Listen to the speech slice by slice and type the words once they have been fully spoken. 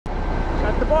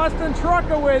the Boston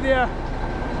Trucker with you.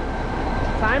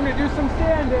 Time to do some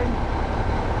sanding.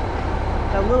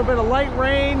 Got a little bit of light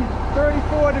rain,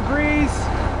 34 degrees.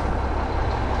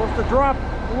 Supposed to drop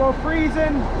below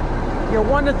freezing. Get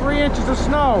 1 to 3 inches of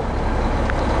snow.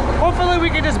 Hopefully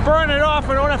we can just burn it off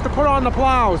and don't have to put on the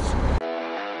plows.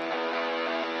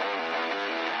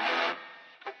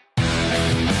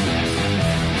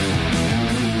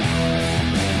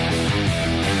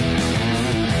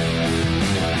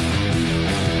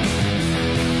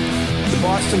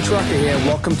 Boston Trucker here.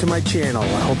 Welcome to my channel.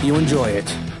 I hope you enjoy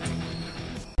it.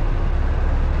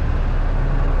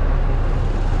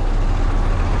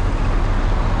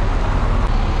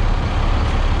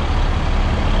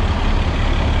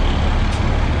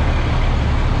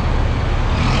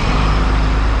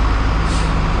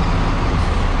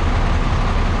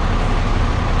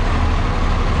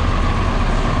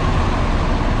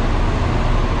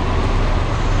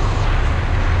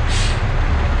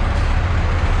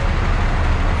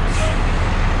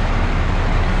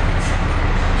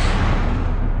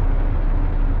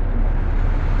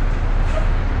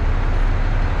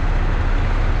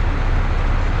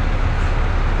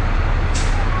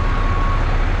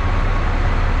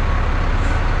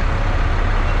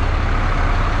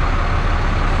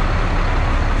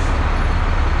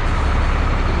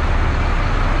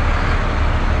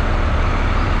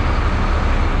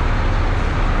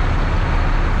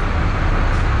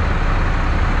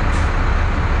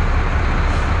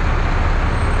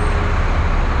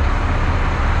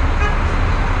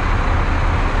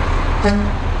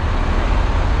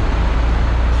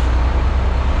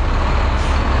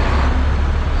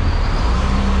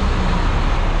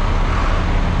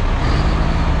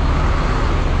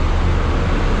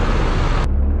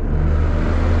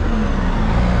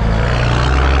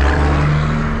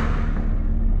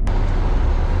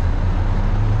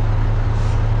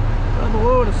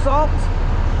 Salt.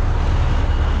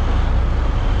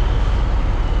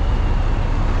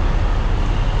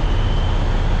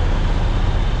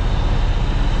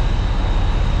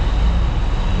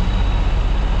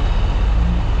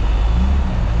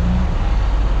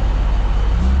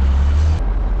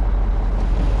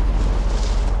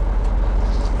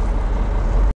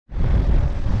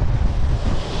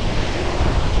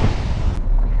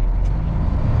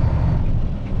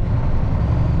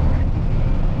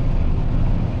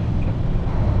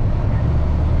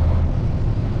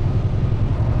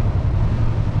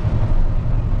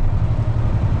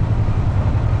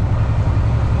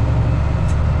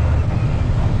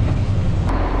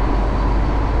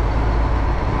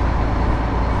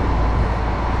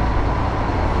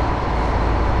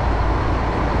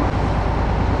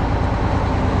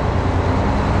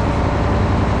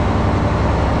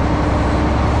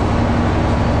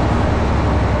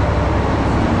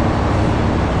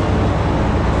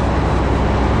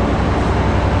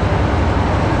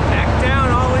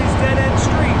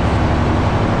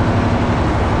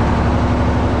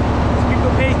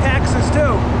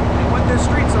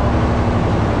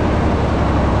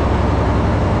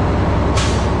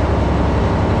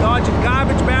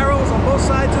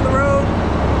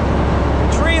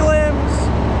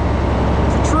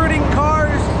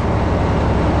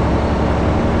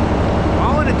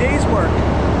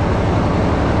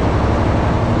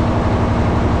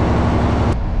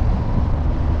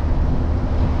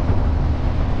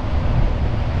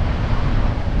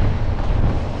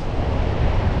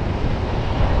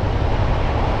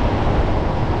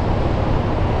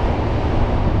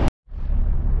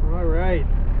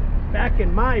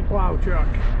 In my plow truck.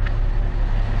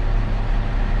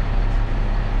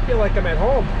 Feel like I'm at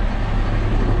home.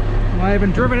 Well, I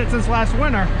haven't driven it since last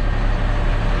winter.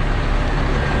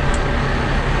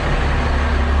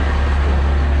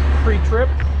 Pre-trip,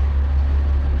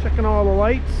 checking all the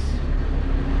lights.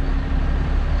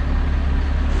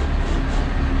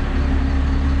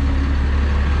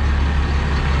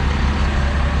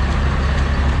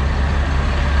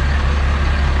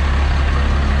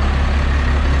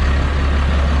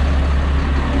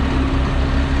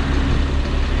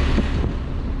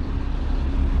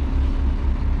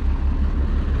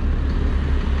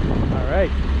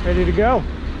 Ready to go.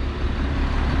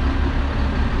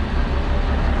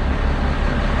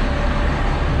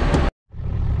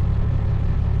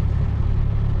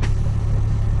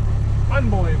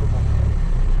 Unbelievable.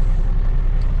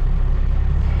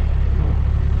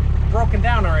 Broken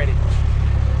down already.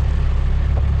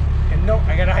 And no,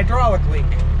 I got a hydraulic leak.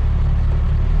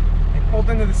 I pulled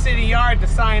into the city yard to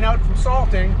sign out from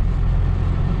salting.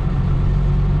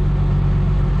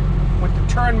 Went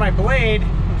to turn my blade.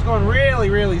 It was going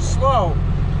really, really slow.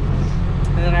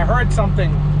 And then I heard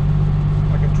something,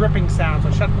 like like a dripping sound, so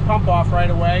I shut the pump off right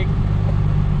away.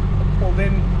 Pulled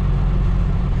in,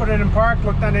 put it in park,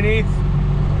 looked underneath,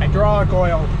 hydraulic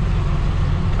oil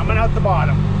coming out the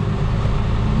bottom.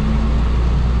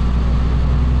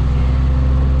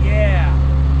 Yeah,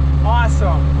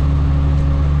 awesome.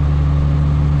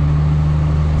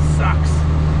 Sucks.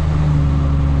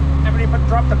 Never even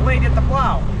dropped the blade, hit the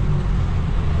plow.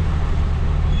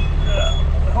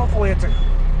 Hopefully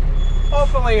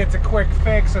it's a quick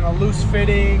fix and a loose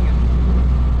fitting.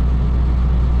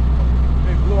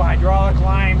 Big blue hydraulic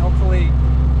line. Hopefully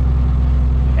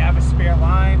we have a spare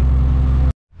line.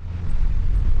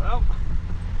 Well,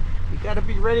 you got to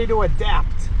be ready to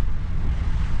adapt.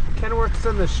 Kenworth's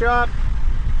in the shop.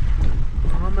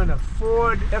 I'm in a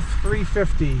Ford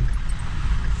F350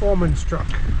 foreman's truck.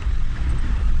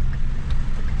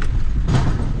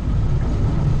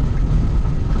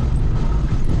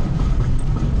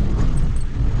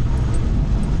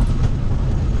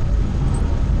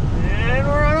 And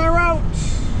we're on our route.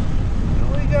 Here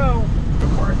we go.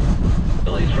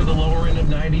 Delays for the lower end of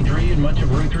 93 and much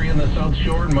of Route 3 in the South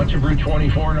Shore and much of Route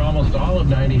 24 and almost all of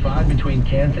 95 between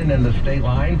Canton and the state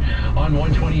line. On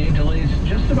 128, delays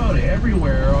just about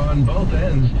everywhere on both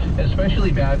ends,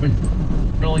 especially bad with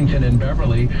Burlington and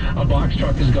Beverly. A box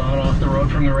truck has gone off the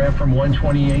road from the ramp from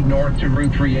 128 north to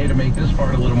Route 3A to make this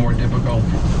part a little more difficult.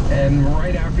 And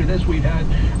right after this, we've had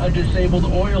a disabled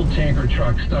oil tanker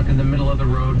truck stuck in the middle of the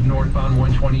road northbound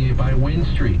 128 by Wynn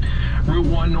Street. Route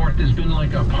 1 north has been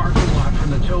like a parking lot from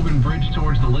the Tobin Bridge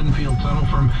towards the Linfield Tunnel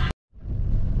from...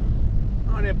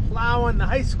 Oh, they're plowing the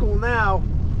high school now.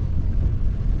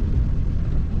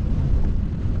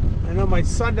 I know my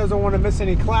son doesn't want to miss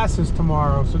any classes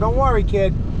tomorrow, so don't worry,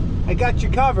 kid. I got you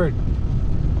covered.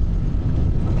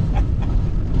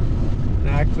 No,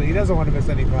 actually, he doesn't want to miss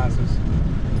any classes.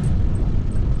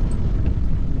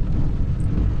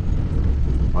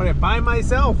 Oh, they're by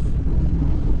myself.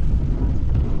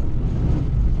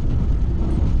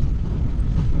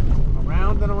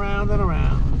 Around and around and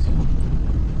around.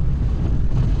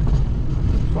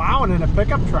 Plowing in a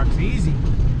pickup truck's easy.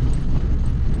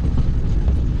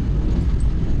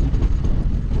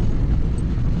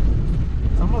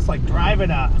 Almost like driving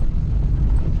a,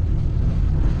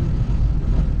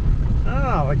 I don't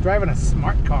know, like driving a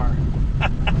smart car.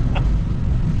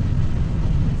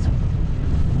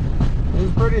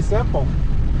 It's pretty simple.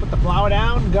 Put the plow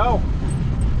down and go.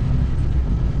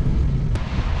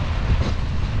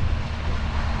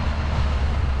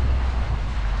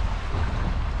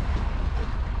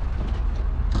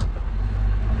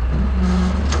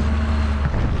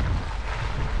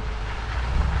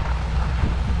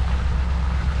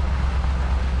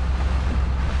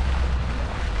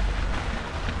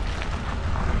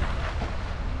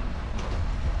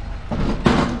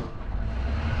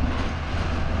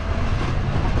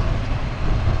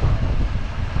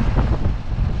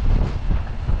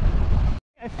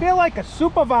 I feel like a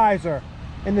supervisor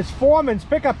in this foreman's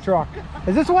pickup truck.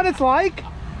 Is this what it's like?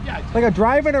 Yeah. Like a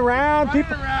driving around?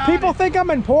 People think I'm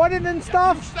important and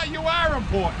stuff? You are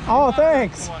important. Oh,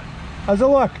 thanks. How's it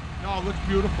look? No, it looks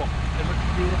beautiful. It looks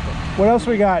beautiful. What else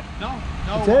we got? No.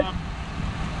 That's it?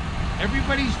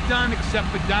 Everybody's done except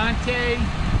for Dante,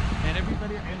 and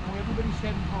everybody's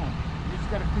heading home. You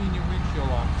just got to clean your windshield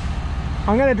off.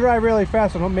 I'm gonna drive really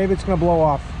fast, and maybe it's gonna blow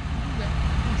off.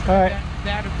 All right.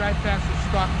 That or drive fast or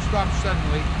stop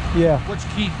suddenly. Yeah. What's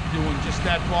Keith doing? Just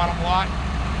that bottom lot?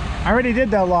 I already did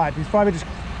that lot. He's probably just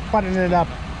buttoning it up.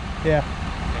 Yeah.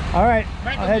 All right.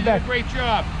 Michael, I'll head you back. did a great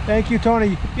job. Thank you,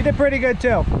 Tony. You did pretty good too.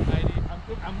 I'm doing much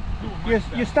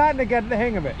better. You're starting to get the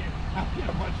hang of it. I'm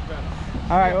getting much better.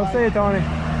 All right. We'll see you, Tony.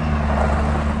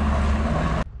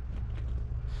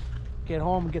 Get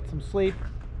home and get some sleep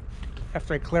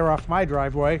after I clear off my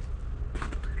driveway.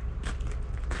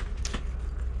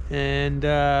 And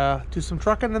do some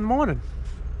trucking in the morning.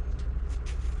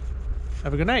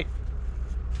 Have a good night.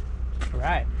 All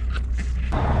right.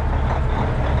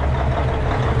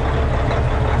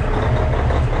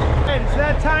 It's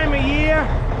that time of year.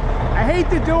 I hate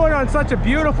to do it on such a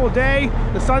beautiful day.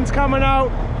 The sun's coming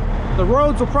out. The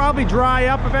roads will probably dry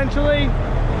up eventually.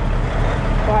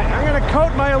 But I'm gonna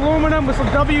coat my aluminum with some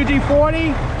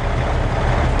WD-40.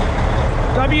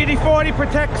 WD-40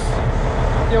 protects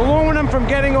the aluminum from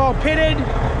getting all pitted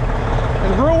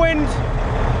and ruined.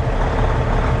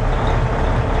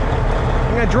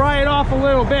 I'm gonna dry it off a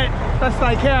little bit, best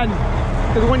I can,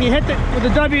 because when you hit it with the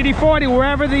WD-40,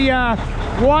 wherever the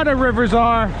water rivers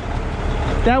are,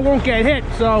 that won't get hit.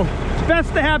 So it's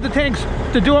best to have the tanks,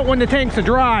 to do it when the tanks are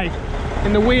dry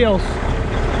in the wheels.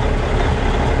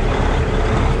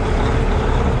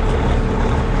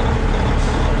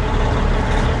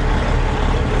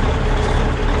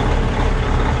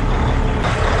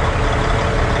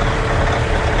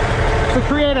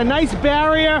 create a nice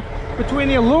barrier between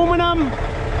the aluminum and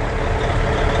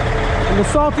the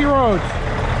salty roads.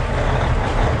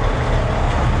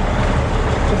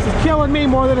 This is killing me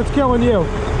more than it's killing you.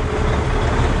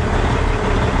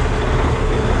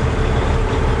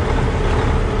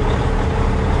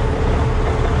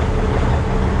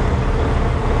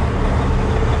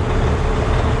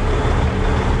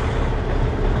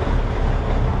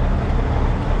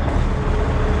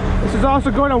 This is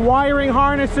also going to wiring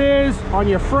harnesses on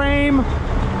your frame.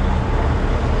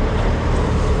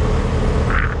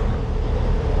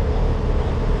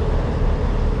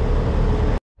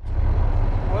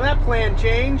 Well, that plan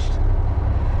changed.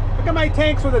 Look at my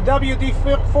tanks with a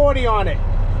WD-40 on it.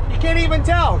 You can't even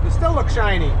tell. They still look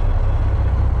shiny.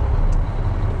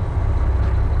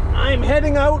 I'm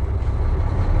heading out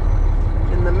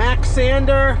in the Mack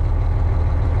sander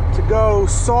to go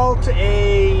salt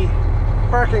a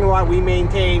parking lot we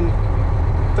maintain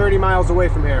 30 miles away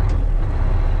from here.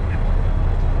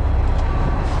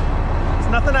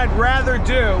 There's nothing I'd rather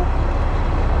do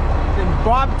than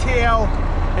bobtail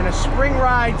in a spring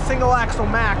ride single axle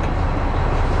Mack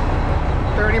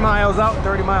 30 miles out,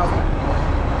 30 miles back.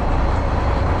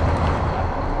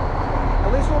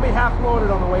 At least we'll be half loaded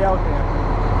on the way out there.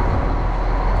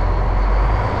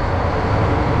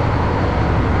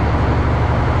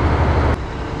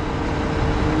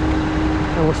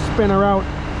 And we'll spin her out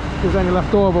if there's any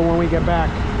left over when we get back.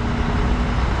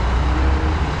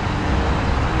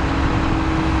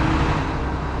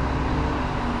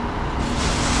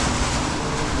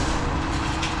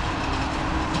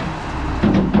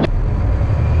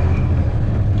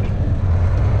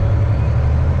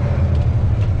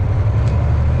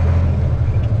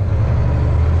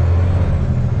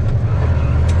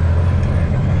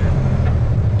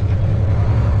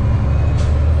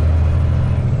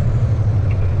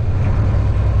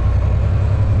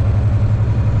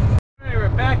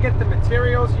 At the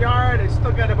materials yard, I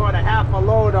still got about a half a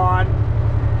load on,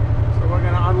 so we're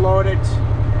going to unload it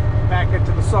back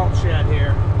into the salt shed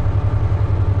here.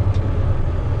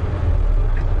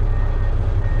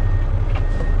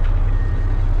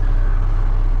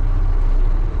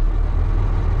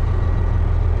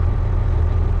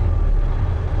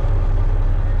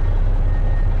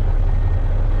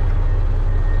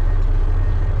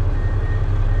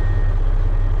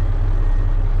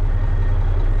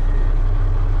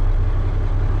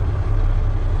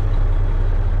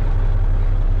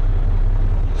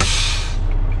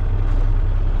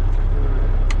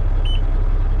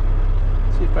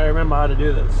 If I remember how to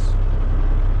do this.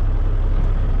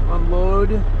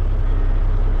 Unload.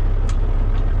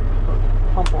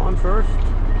 Pump on first.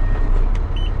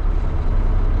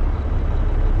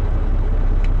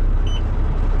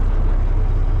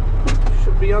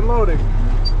 Should be unloading.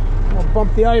 We'll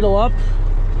bump the idle up.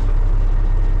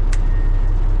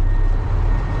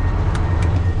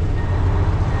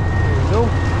 There we go.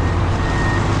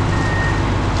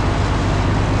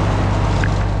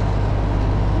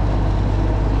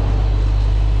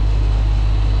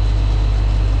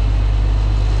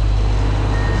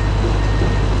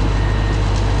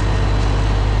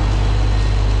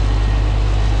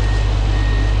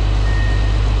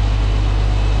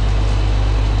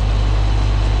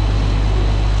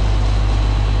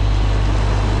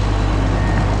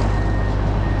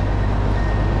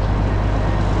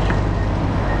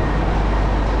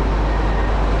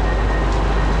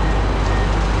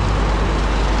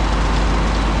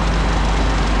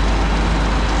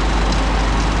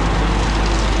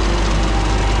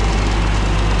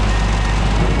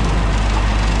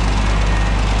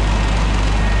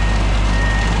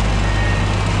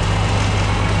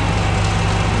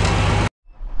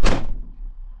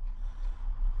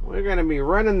 We're going to be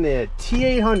running the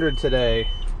T800 today.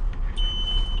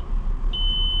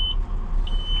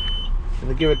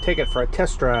 Gonna take it for a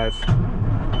test drive.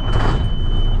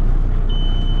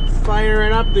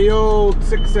 Firing up the old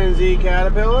 6NZ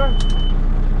Caterpillar.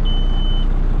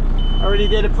 Already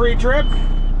did a pre-trip.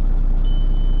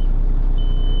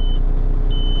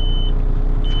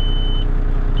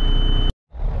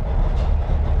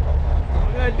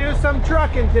 We're gonna do some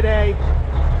trucking today.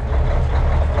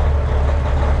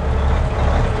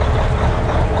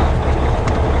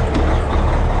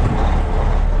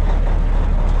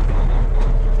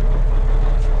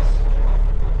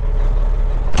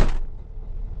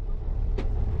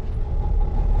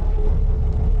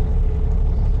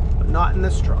 Not in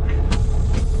this truck.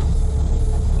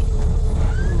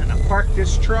 I'm gonna park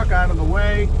this truck out of the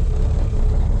way,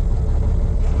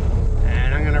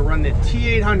 and I'm gonna run the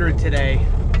T800 today.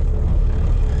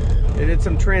 They did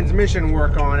some transmission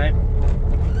work on it.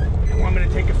 They want me to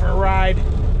take it for a ride,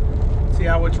 see see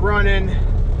how it's running.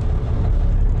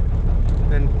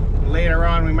 Then later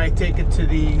on we might take it to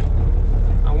the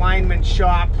alignment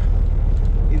shop.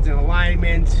 Needs an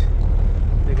alignment.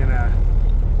 They're gonna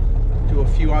do a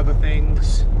few other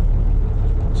things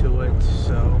to it,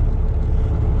 so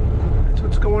that's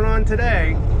what's going on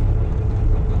today.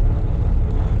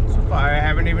 So far I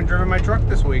haven't even driven my truck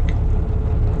this week,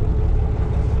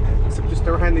 except just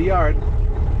around the yard.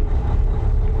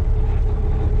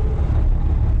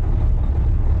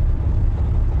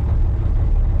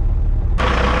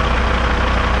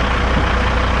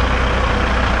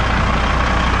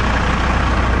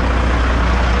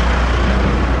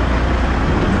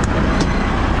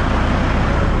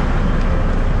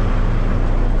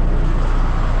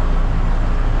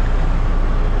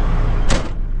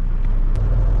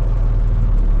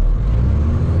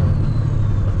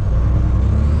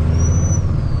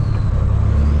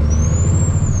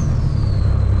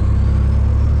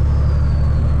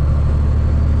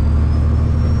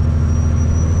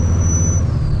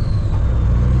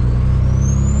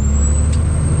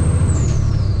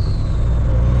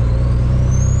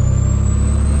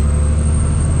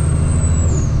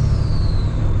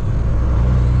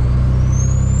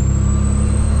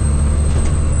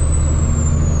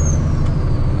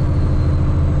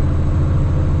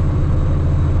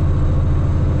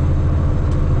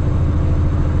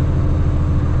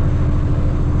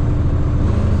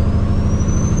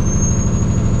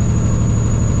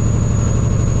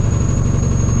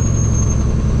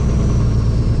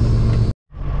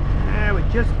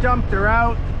 Just dumped her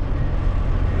out.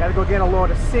 Gotta go get a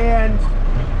load of sand.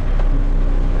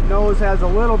 The nose has a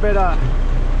little bit of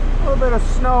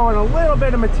snow and a little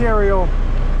bit of material.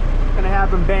 Gonna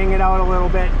have them bang it out a little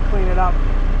bit, clean it up.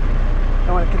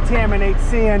 Don't want to contaminate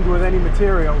sand with any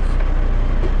materials.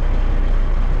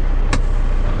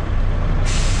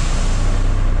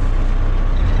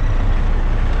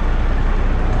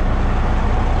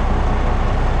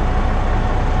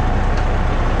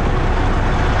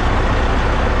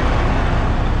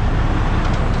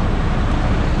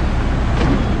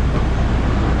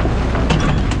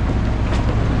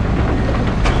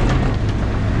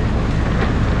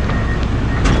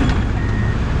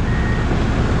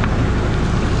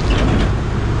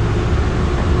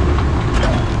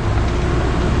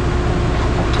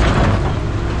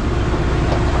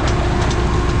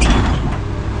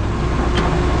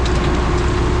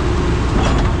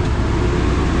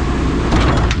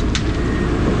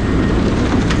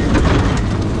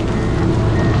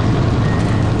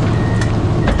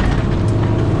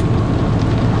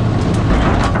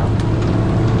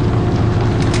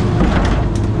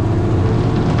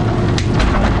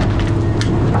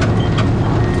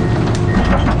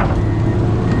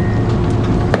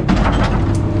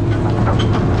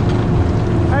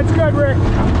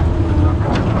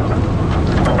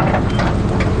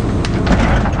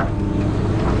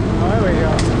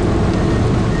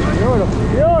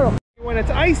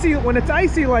 When it's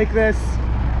icy like this,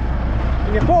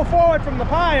 and you pull forward from the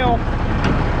pile,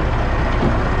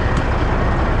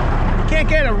 you can't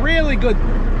get a really good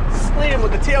slam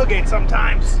with the tailgate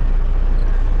sometimes.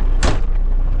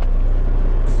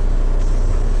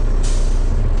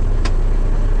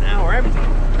 Now we're empty.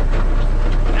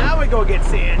 Now we go get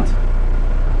sand.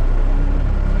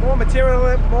 More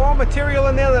material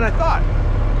in there than I thought.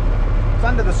 It's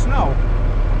under the snow.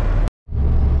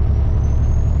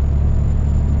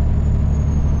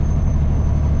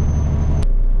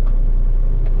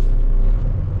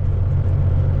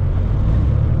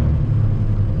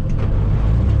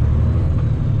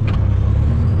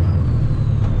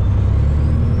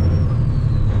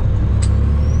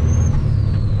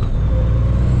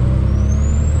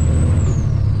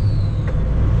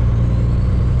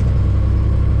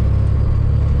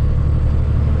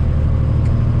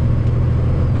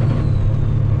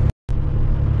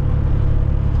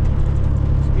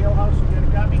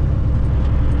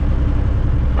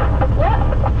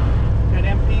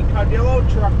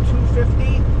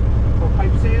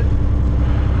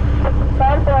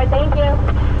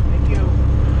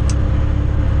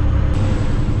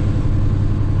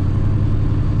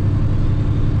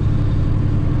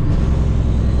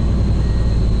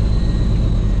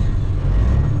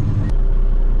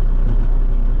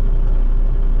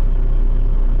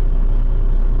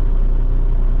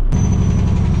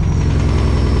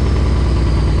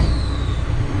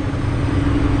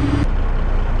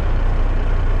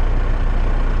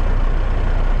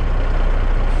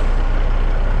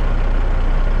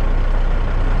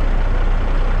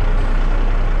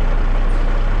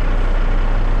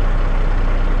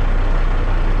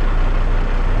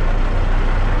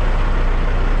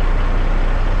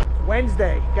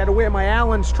 Wednesday. Got to wear my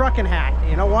Allen's trucking hat.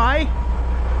 You know why?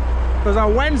 Because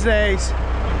on Wednesdays,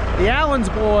 the Allen's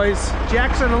boys,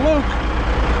 Jackson and Luke,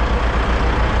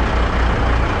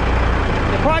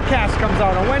 the podcast comes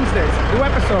out on Wednesdays. New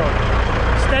episode.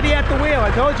 Steady at the wheel. I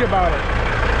told you about it.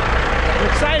 I'm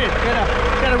excited.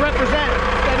 Gotta represent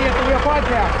Steady at the Wheel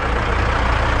podcast.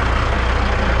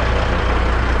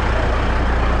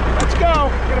 Let's go.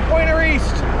 Gonna point her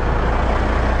east.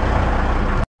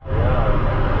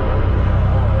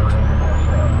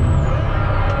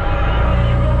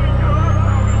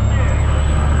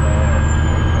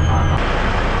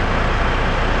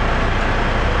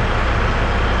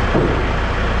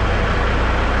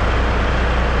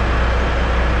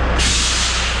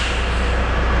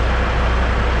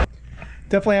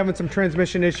 Definitely having some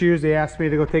transmission issues. They asked me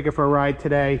to go take it for a ride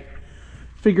today.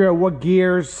 Figure out what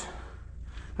gears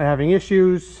are having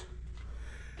issues.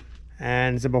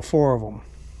 And there's about 4 of them.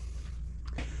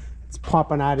 It's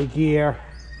popping out of gear.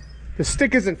 The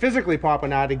stick isn't physically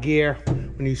popping out of gear.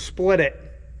 When you split it,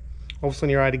 all of a sudden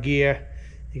you're out of gear.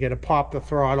 You gotta pop the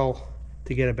throttle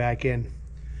to get it back in.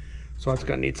 So it's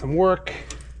gonna need some work.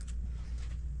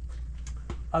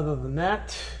 Other than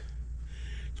that,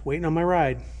 just waiting on my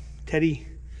ride. Teddy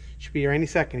should be here any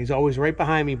second. He's always right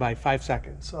behind me by 5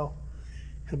 seconds. So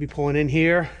he'll be pulling in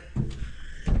here.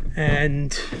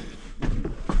 And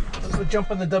we'll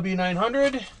jump on the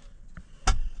W900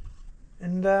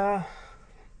 and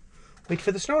wait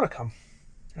for the snow to come.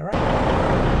 All right.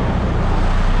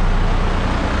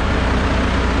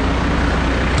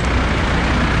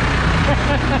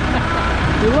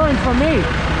 You learned from me.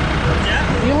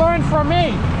 Yeah. You learned from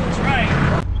me. That's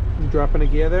right. You dropping a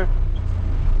gear there?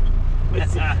 I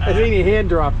think your hand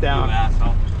dropped down. You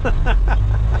asshole.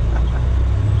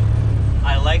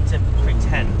 I like to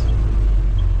pretend.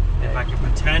 If I can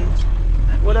pretend,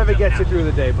 whatever gets you through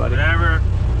the day, buddy.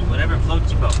 Whatever floats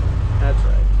your boat. That's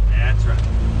right. That's right.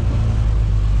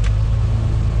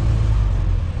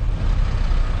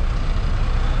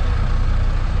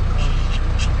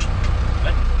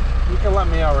 What? You can let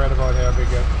me out right about here. I'll be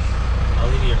good.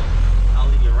 I'll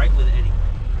leave you right with Eddie.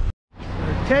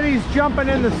 Teddy's jumping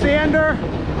in the sander.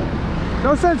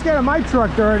 No sense getting my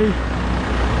truck dirty.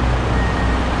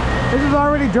 This is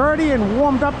already dirty and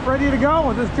warmed up, ready to go.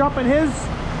 I'll just jump in his.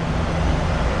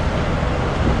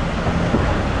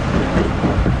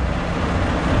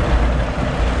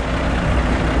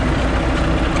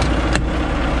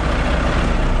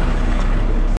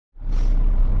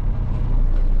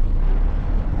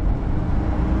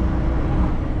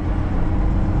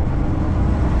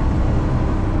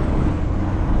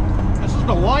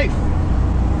 Life.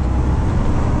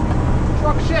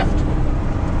 Truck shift.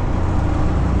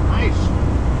 Nice.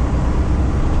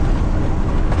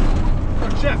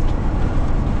 Truck shift.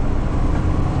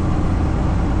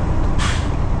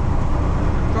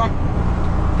 Truck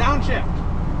downshift.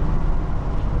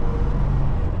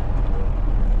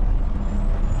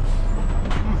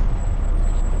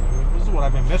 This is what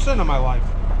I've been missing in my life.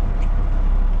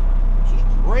 This is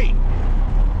great.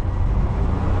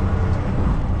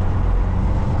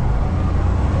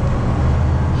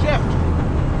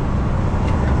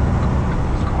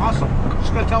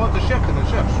 Just gotta tell it to shift and it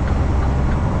shifts.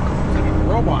 It's like a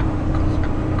robot.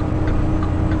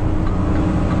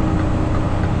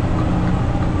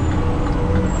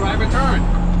 Drive and turn.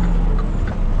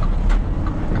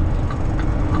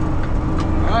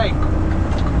 Alright.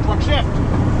 Truck shift.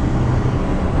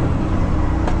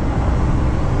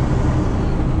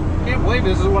 Can't believe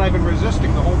this is what I've been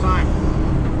resisting the whole time.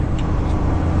 It's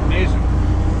amazing.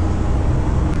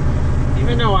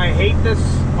 Even though I hate this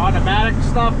automatic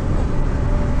stuff,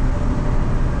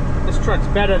 this truck's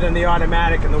better than the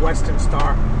automatic and the Western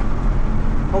Star.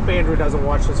 Hope Andrew doesn't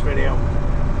watch this video.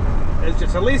 It's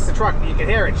just, at least the truck, you can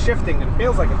hear it shifting, and it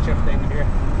feels like it's shifting here.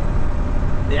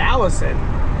 The Allison,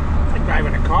 it's like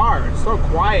driving a car. It's so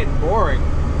quiet and boring.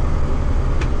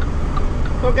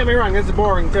 Don't get me wrong, this is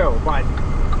boring too, but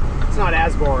it's not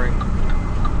as boring.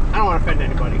 I don't want to offend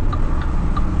anybody.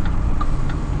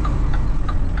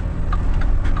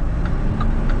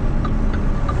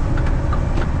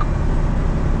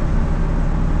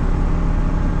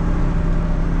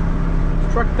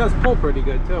 Truck does pull pretty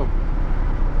good too.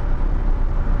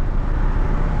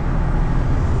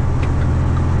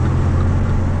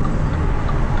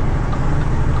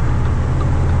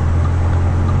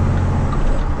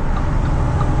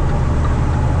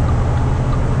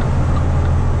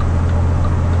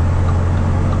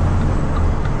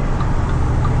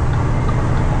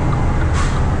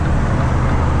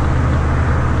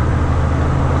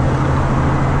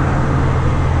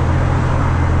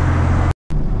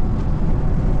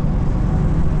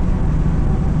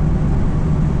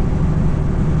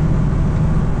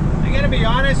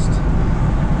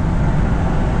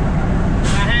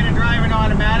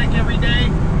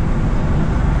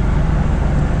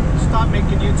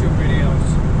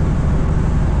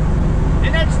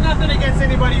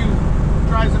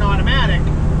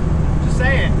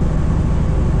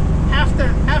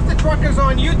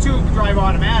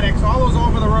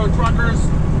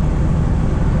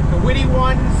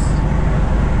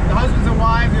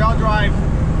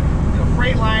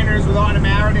 drivers with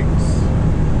automatics,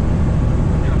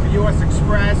 you know, for US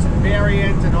Express and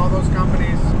Variant and all those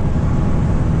companies.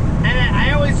 And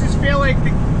I always just feel like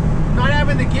not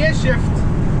having the gear shift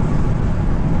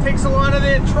takes a lot of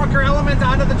the trucker element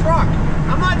out of the truck.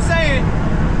 I'm not saying,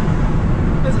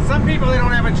 listen, some people, they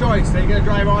don't have a choice. They gotta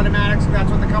drive automatics, that's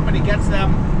what the company gets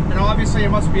them. And obviously it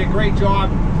must be a great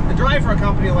job to drive for a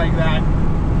company like that,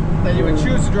 that you would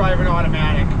choose to drive an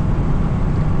automatic.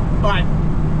 But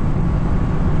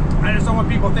I just don't want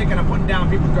people thinking I'm putting down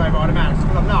people who drive automatics,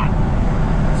 because I'm not.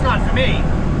 It's not for me.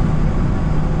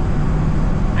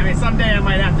 I mean, someday I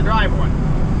might have to drive one.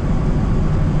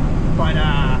 But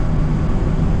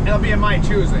it'll be in my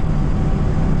choosing.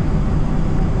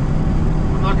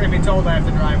 I'm not going to be told I have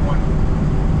to drive one.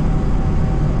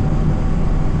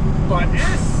 But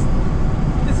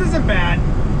this isn't bad.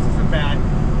 This isn't bad.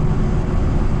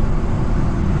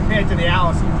 Compared to the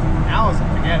Allison. Allison,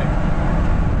 forget it.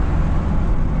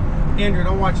 Andrew,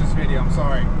 don't watch this video, I'm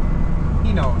sorry.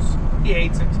 He knows. He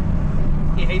hates it.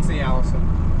 He hates the Allison.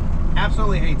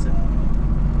 Absolutely hates it.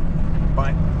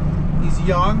 But he's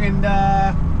young and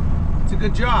it's a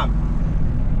good job.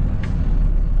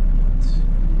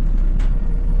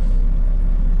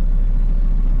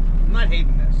 I'm not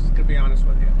hating this, to be honest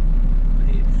with you.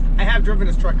 I have driven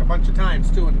this truck a bunch of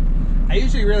times too, and I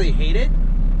usually really hate it.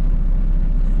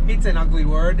 Hate's an ugly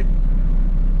word.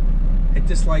 I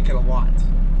dislike it a lot.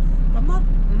 I'm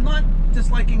not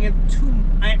disliking it too.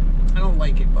 I don't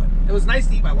like it, but it was nice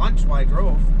to eat my lunch while I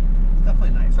drove. It's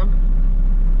definitely nice. I'm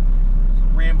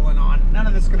rambling on. None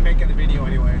of this is gonna make it in the video,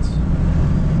 anyways.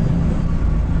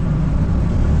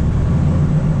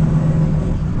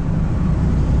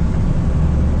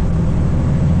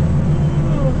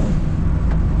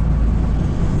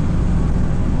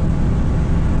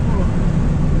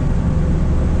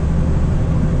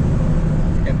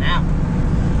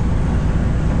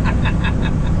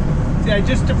 I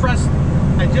just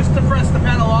depressed the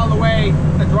pedal all the way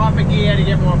to drop a gear to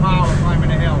get more power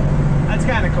climbing a hill. That's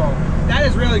kind of cool. That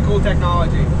is really cool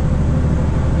technology.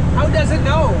 How does it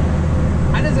know?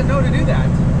 How does it know to do that?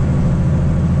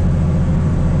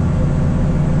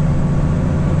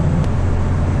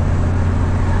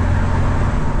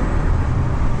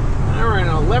 We're in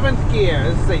 11th gear.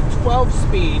 This is a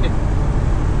 12-speed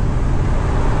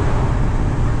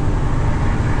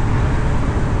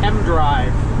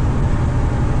M-Drive.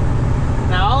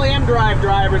 Now, all the M-Drive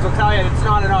drivers will tell you it's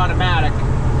not an automatic.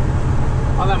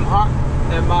 All them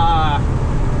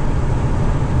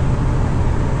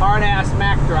hard-ass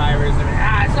Mack drivers,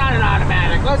 it's not an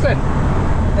automatic. Listen,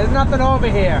 there's nothing over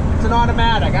here. It's an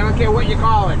automatic. I don't care what you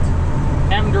call it.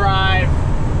 M-Drive.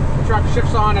 The truck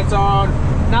shifts on its own.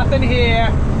 Nothing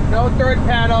here. No third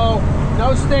pedal.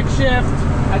 No stick shift.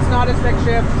 That's not a stick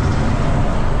shift.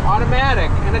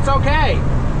 Automatic, and it's okay.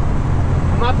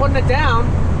 I'm not putting it down.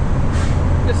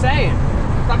 Just saying.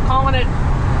 Stop calling it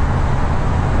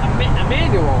a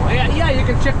manual. Yeah, you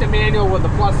can shift a manual with the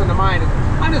plus and the minus.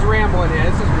 I'm just rambling here.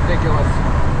 This is ridiculous.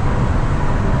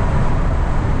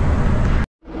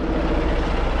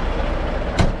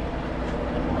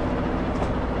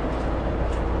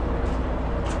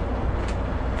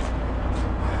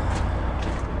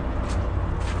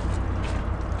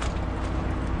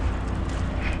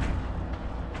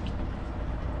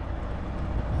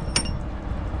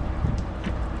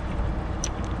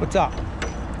 What's up?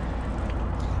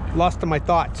 Lost in my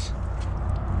thoughts.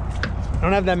 I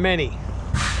don't have that many.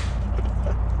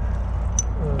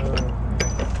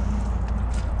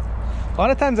 A lot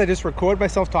of times I just record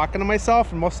myself talking to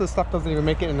myself, and most of the stuff doesn't even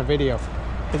make it in the video.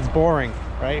 It's boring,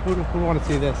 right? Who want to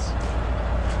see this?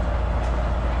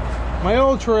 My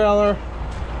old trailer.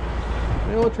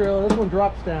 This one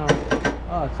drops down.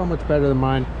 Oh, it's so much better than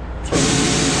mine.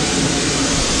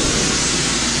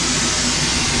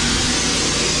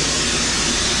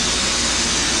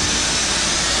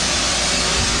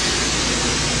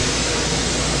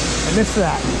 I miss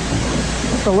that.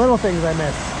 Just the little things I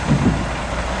miss.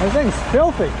 This thing's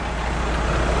filthy.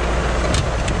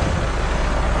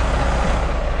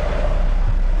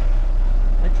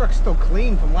 My truck's still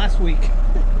clean from last week.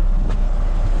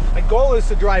 My goal is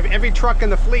to drive every truck in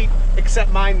the fleet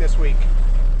except mine this week.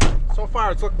 So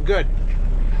far it's looking good.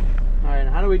 Alright,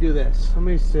 how do we do this? Let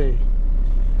me see.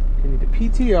 I need the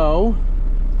PTO.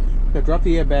 Gotta drop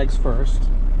the airbags first.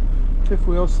 Fifth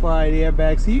wheel slide,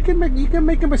 airbags. So you can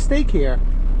make a mistake here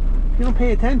if you don't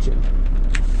pay attention.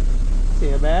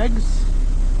 Airbags,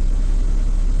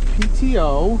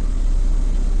 PTO.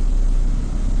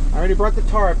 I already brought the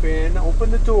tarp in,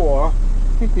 opened the door.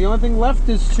 I think the only thing left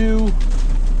is to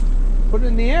put it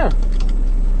in the air.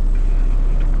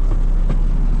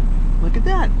 Look at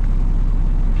that.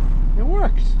 It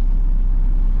works.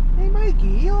 Hey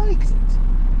Mikey, he likes it.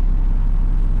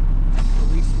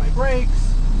 Release my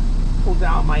brakes. Pull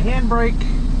down my handbrake.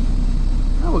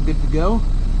 Now we're good to go.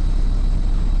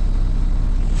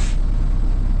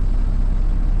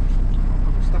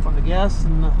 Step on the gas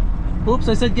and oops,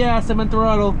 I said gas, I meant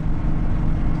throttle.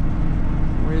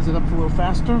 Raise it up a little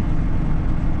faster.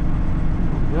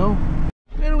 There we go.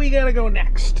 Where do we gotta go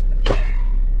next? Let's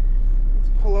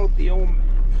pull out the old map.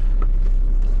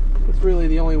 That's really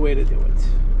the only way to do it.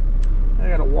 I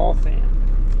got a wall fan.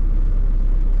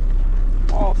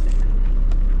 Wall fan.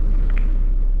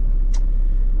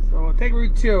 So we'll take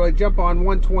Route 2. I jump on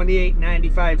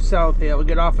 128.95 south here. We'll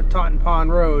get off at Totten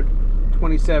Pond Road,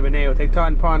 27A. We'll take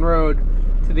Totten Pond Road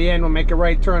to the end. We'll make a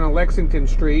right turn on Lexington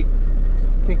Street.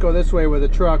 Can't go this way with a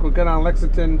truck. We'll get on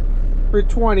Lexington Route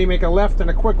 20, make a left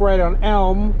and a quick right on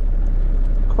Elm.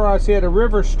 Cross here to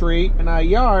River Street, and our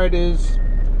yard is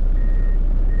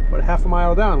about half a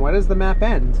mile down. Why does the map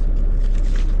end?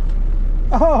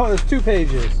 Oh, there's 2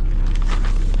 pages.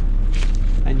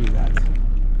 I knew that.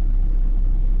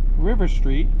 River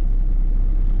Street,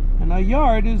 and our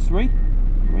yard is right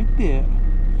there.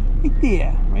 Right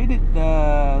there. Right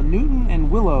at Newton and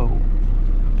Willow.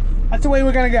 That's the way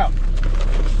we're gonna go.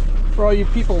 For all you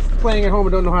people playing at home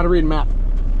and don't know how to read a map.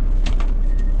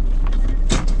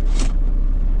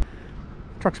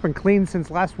 Truck's been cleaned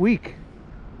since last week.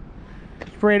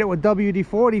 Sprayed it with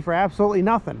WD-40 for absolutely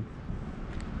nothing.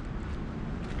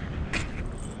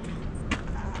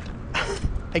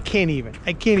 I can't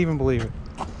even believe it.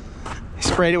 I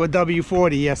sprayed it with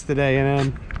W40 yesterday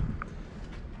and then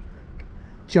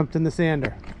jumped in the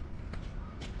sander.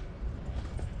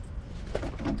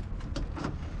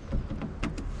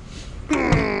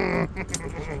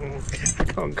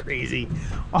 Going crazy.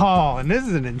 Oh, and this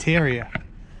is an interior.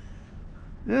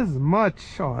 This is much.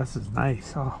 Oh, this is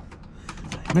nice. Oh,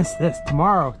 I miss this.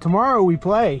 Tomorrow we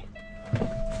play.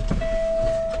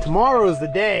 Tomorrow is the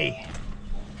day.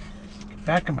 Get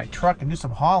back in my truck and do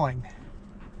some hauling.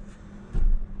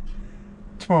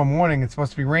 Tomorrow morning it's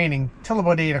supposed to be raining till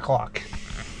about 8 o'clock.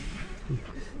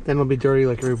 Then it'll be dirty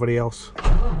like everybody else.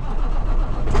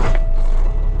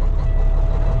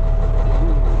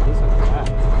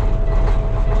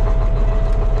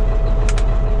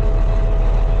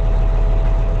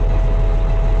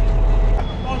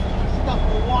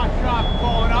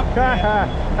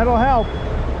 That'll help.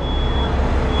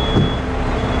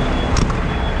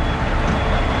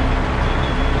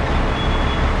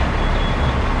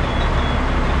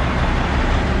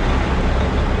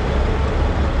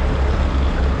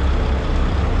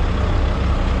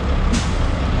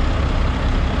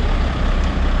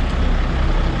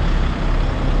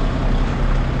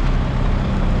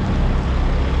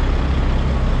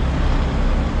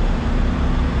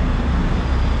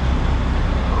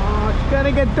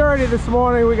 Gonna get dirty this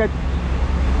morning. We got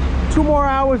 2 more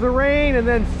hours of rain and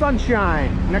then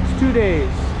sunshine next 2 days.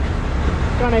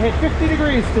 Gonna hit 50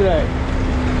 degrees today.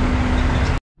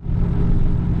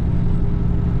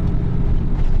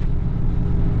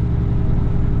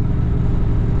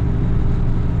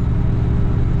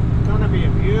 It's gonna be a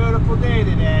beautiful day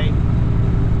today.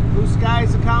 Blue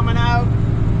skies are coming out.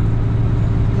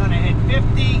 It's gonna hit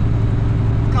 50.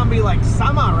 It's gonna be like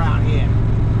summer around here.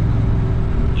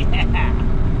 Yeah.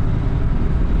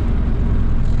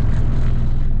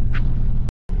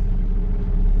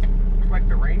 Looks like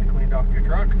the rain cleaned off your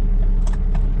truck.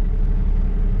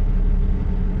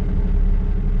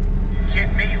 You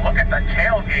kidding me? Look at the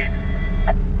tailgate.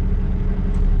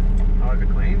 Oh, is it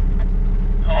clean?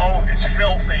 Oh, it's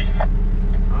filthy.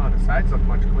 Oh, the sides look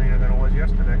much cleaner than it was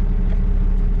yesterday.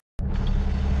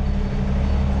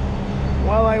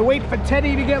 While I wait for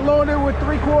Teddy to get loaded with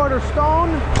 3/4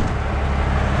 stone,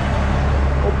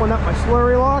 open up my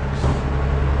slurry locks,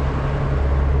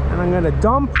 and I'm gonna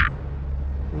dump.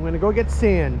 I'm gonna go get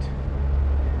sand.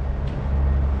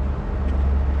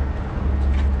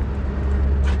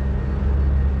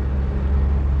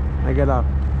 I got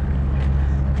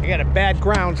a bad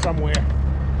ground somewhere.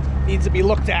 Needs to be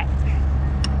looked at.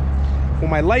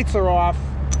 When my lights are off,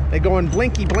 they go in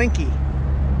blinky blinky.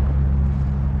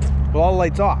 With all the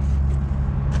lights off.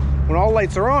 When all the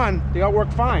lights are on, they all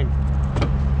work fine.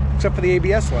 Except for the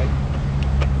ABS light.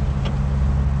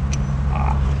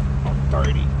 Ah,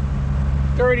 dirty.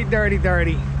 Dirty, dirty,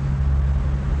 dirty.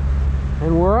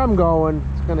 And where I'm going,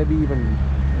 it's gonna be even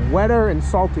wetter and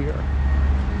saltier.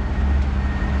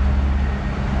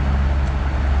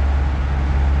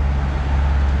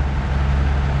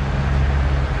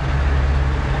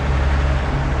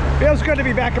 Feels good to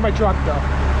be back in my truck though.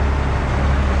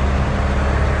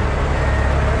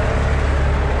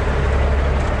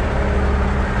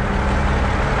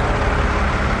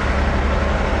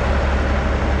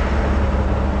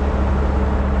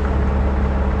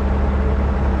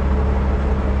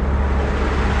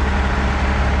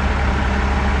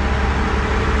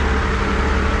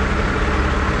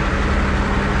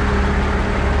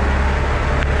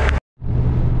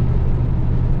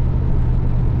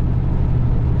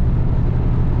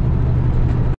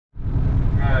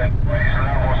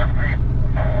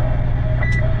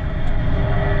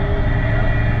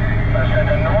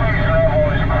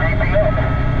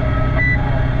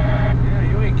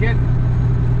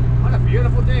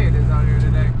 out here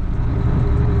today.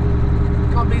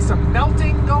 Gonna be some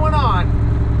melting going on.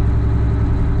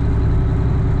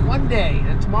 One day,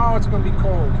 and tomorrow it's gonna be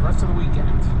cold. The rest of the weekend.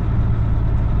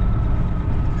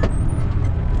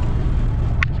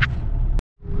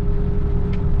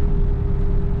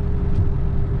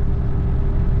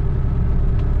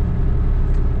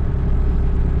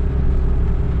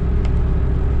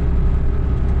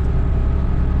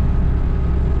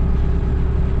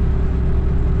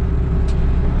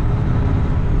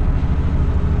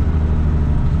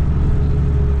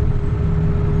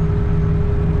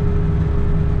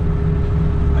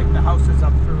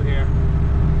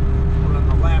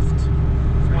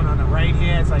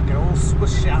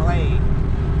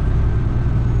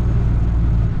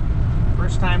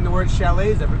 Time the word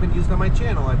chalet's ever been used on my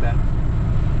channel, I bet.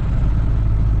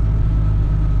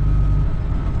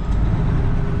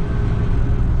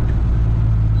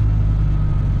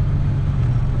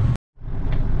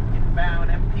 Inbound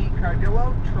MP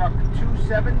Cardillo, truck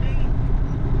 270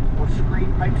 for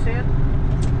screen pipe sand.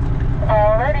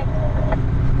 Alrighty.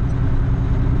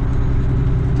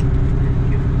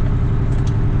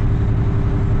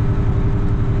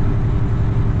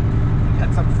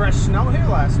 Got some fresh snow here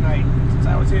last night.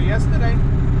 I was here yesterday.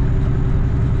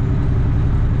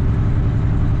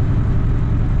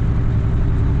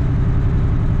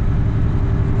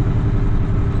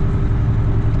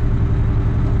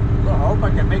 Well, I hope I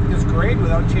can make this grade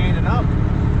without chaining up.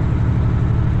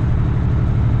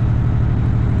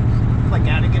 It's like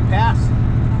gotta get past.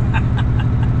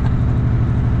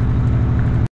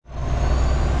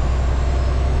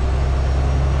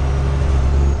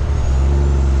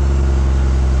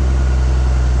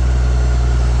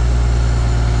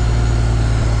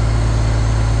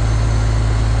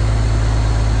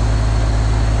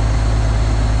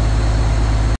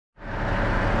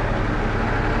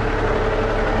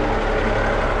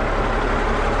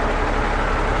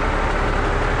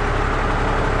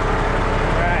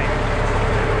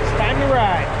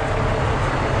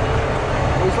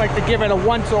 Like to give it a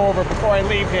once over before I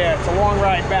leave here. It's a long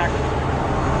ride back.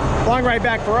 Long ride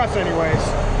back for us anyways.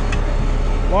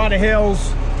 A lot of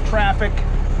hills, traffic.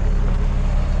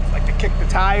 Like to kick the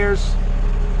tires.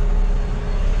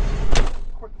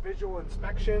 Quick visual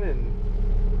inspection and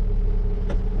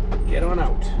get on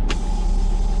out.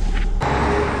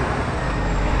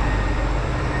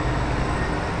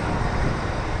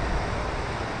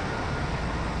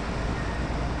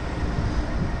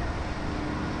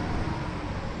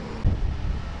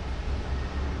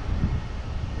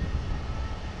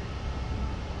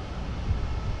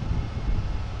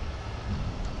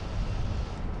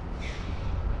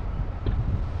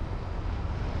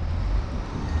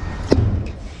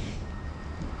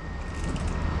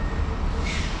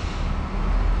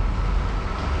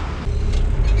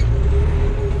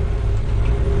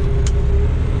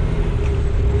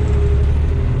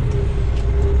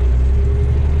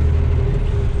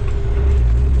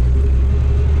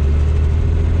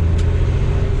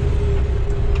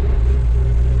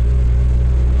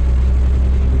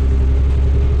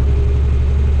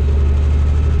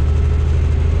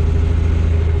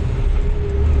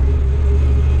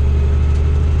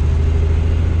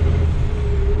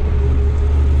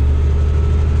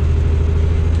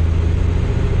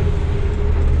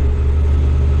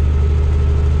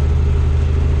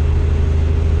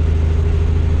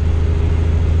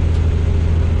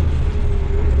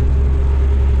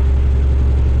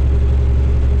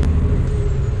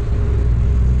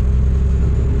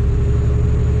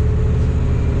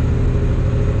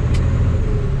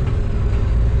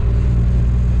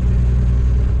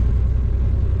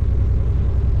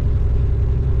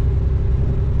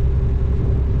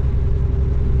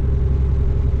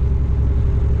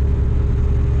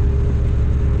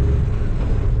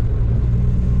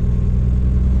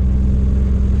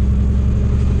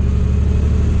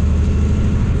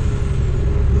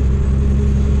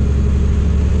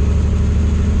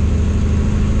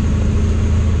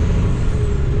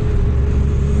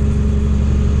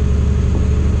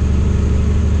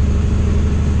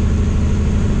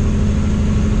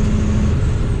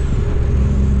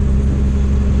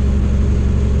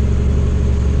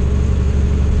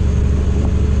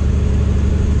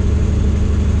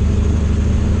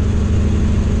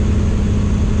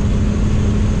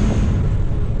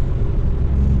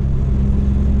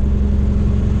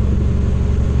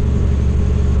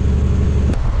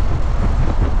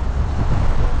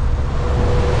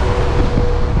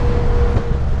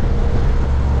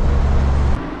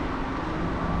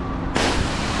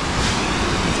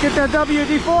 Get that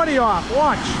WD-40 off,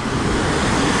 watch.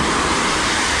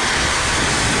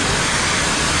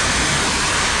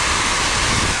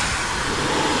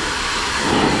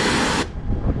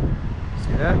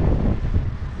 Yeah.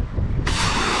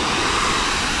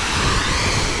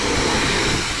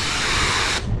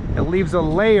 It leaves a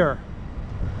layer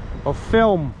of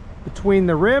film between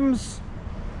the rims,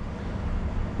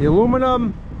 the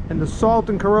aluminum, and the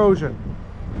salt and corrosion.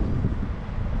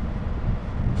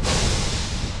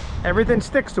 Everything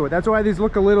sticks to it. That's why these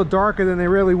look a little darker than they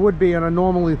really would be on a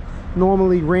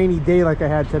normally rainy day like I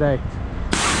had today.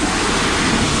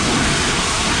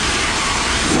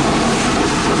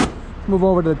 Let's move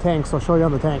over to the tanks. I'll show you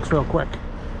on the tanks real quick.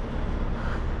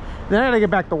 Then I gotta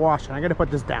get back to washing. I gotta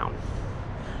put this down.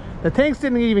 The tanks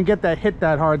didn't even get that hit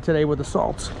that hard today with the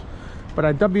salts. But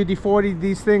I WD-40'd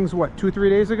these things, what, 2-3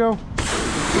 days ago?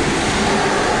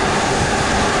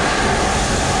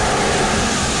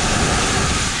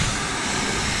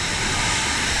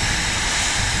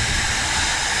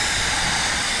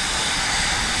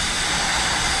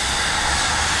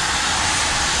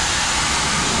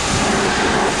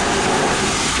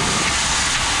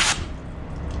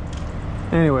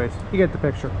 Anyways, you get the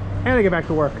picture. And I get back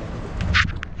to work.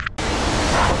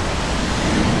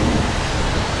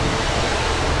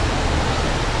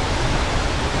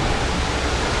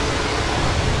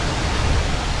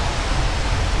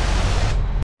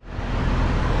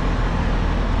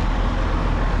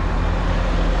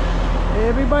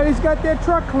 Everybody's got their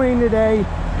truck clean today.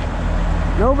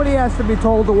 Nobody has to be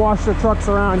told to wash their trucks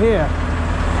around here.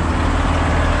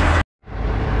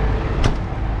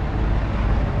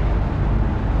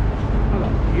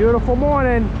 Beautiful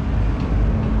morning.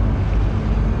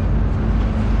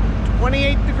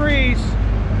 28 degrees.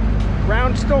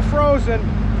 Ground still frozen.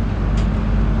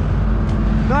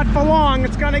 Not for long,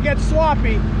 it's gonna get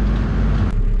sloppy.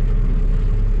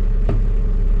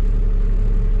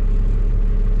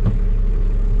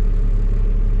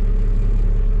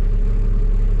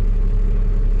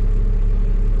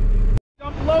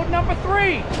 Dump load number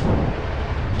 3.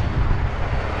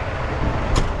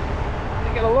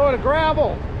 Get a load of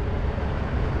gravel.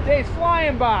 Day's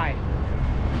flying by,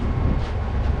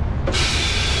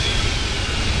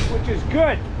 which is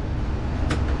good.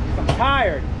 I'm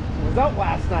tired. I was out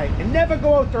last night and never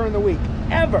go out during the week,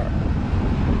 ever.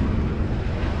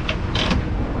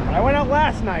 But I went out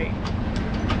last night,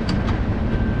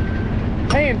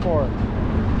 paying for it.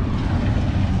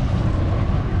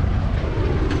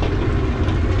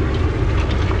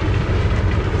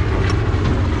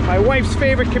 My wife's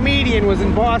favorite comedian was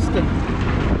in Boston.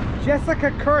 Jessica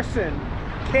Kirson,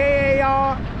 K-I-R-S-O-N.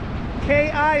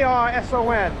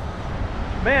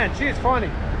 Man, she's funny.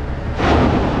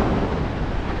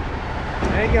 I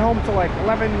didn't get home till like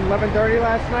 11:30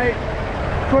 last night.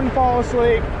 Couldn't fall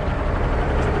asleep.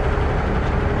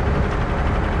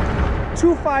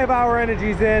 2 5-hour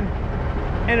energies in,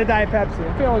 and a Diet Pepsi.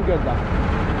 I'm feeling good though.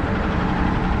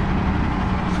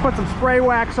 Just put some spray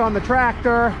wax on the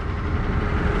tractor.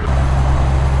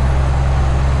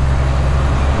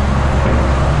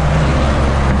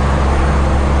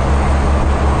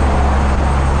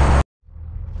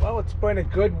 It's been a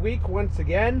good week once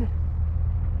again.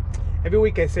 Every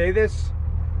week I say this.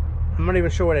 I'm not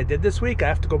even sure what I did this week. I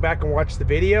have to go back and watch the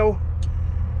video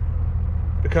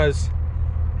because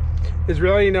there's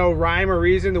really no rhyme or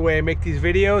reason the way I make these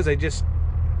videos. I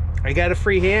got a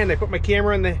free hand. I put my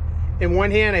camera in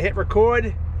one hand. I hit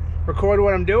record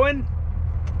what I'm doing.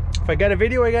 If I got a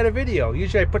video, I got a video.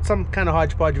 Usually I put some kind of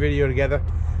hodgepodge video together.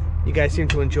 You guys seem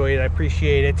to enjoy it. I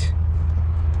appreciate it.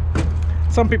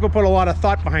 Some people put a lot of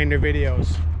thought behind their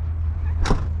videos.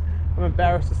 I'm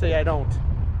embarrassed to say I don't.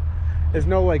 There's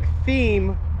no like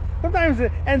theme. Sometimes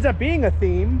it ends up being a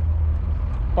theme,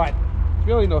 but there's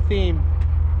really no theme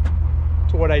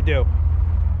to what I do.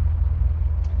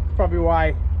 Probably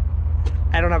why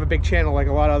I don't have a big channel like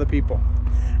a lot of other people.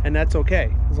 And that's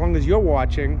okay. As long as you're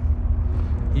watching,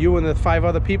 you and the 5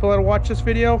 other people that watch this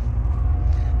video,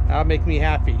 that'll make me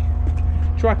happy.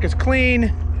 Truck is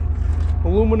clean.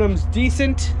 Aluminum's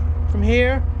decent from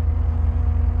here.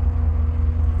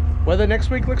 Weather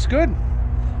next week looks good.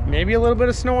 Maybe a little bit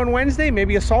of snow on Wednesday,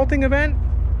 maybe a salting event.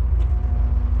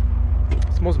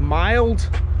 It's the most mild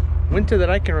winter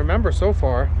that I can remember so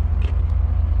far.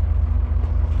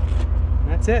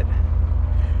 And that's it.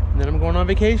 And then I'm going on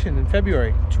vacation in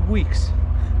February, 2 weeks,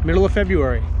 middle of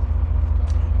February.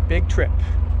 Big trip,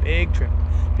 big trip.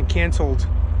 Been canceled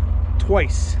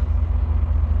twice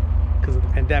because of the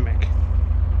pandemic.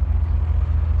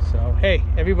 So, hey,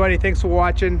 everybody, thanks for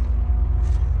watching.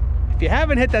 If you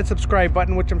haven't hit that subscribe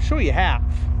button, which I'm sure you have,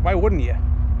 why wouldn't you?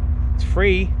 It's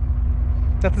free.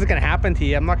 Nothing's gonna happen to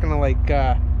you. I'm not gonna like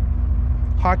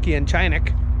hockey and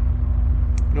Chinik.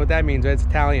 You know what that means, right? It's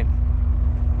Italian.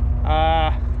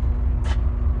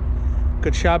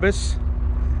 Good Shabbos.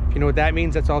 If you know what that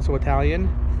means, that's also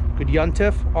Italian. Good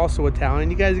yuntif, also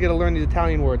Italian. You guys got to learn these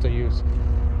Italian words I use.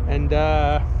 And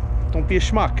don't be a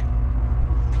schmuck.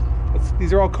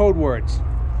 These are all code words.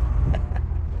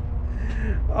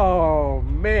 Oh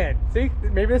man, see,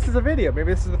 maybe this is a video.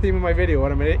 Maybe this is the theme of my video.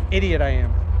 What an idiot I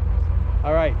am.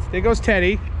 All right, there goes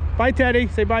Teddy. Bye, Teddy.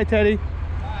 Say bye, Teddy.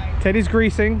 Bye. Teddy's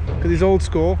greasing because he's old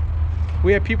school.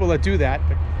 We have people that do that,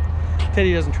 but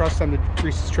Teddy doesn't trust them to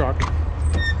grease his truck.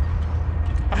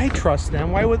 I trust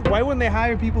them. Why wouldn't they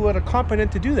hire people that are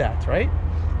competent to do that, right?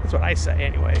 That's what I say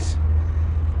anyways.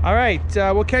 All right,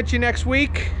 we'll catch you next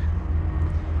week.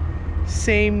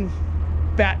 Same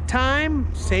bat time,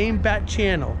 same bat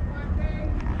channel.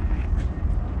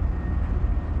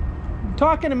 You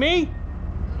talking to me?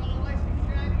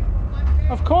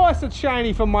 Of course it's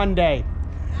shiny for Monday.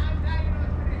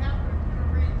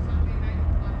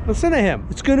 Listen to him.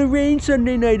 It's gonna rain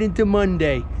Sunday night into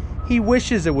Monday. He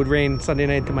wishes it would rain Sunday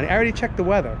night into Monday. I already checked the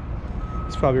weather.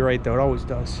 He's probably right though, it always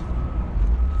does.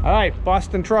 All right,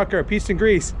 Boston Trucker, peace and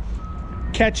grease.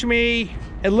 Catch me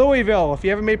at Louisville. If you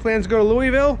haven't made plans to go to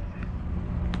Louisville,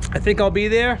 I think I'll be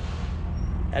there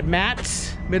at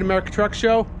Matt's Mid-America Truck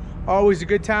Show. Always a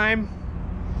good time.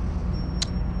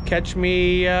 Catch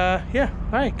me, yeah,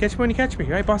 all right, catch me when you catch me.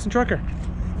 All right, Boston Trucker.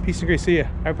 Peace and grease, see ya.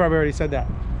 I probably already said that.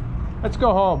 Let's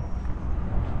go home.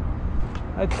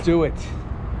 Let's do it.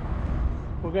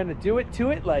 We're gonna do it to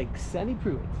it like Sonny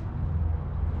Pruitt.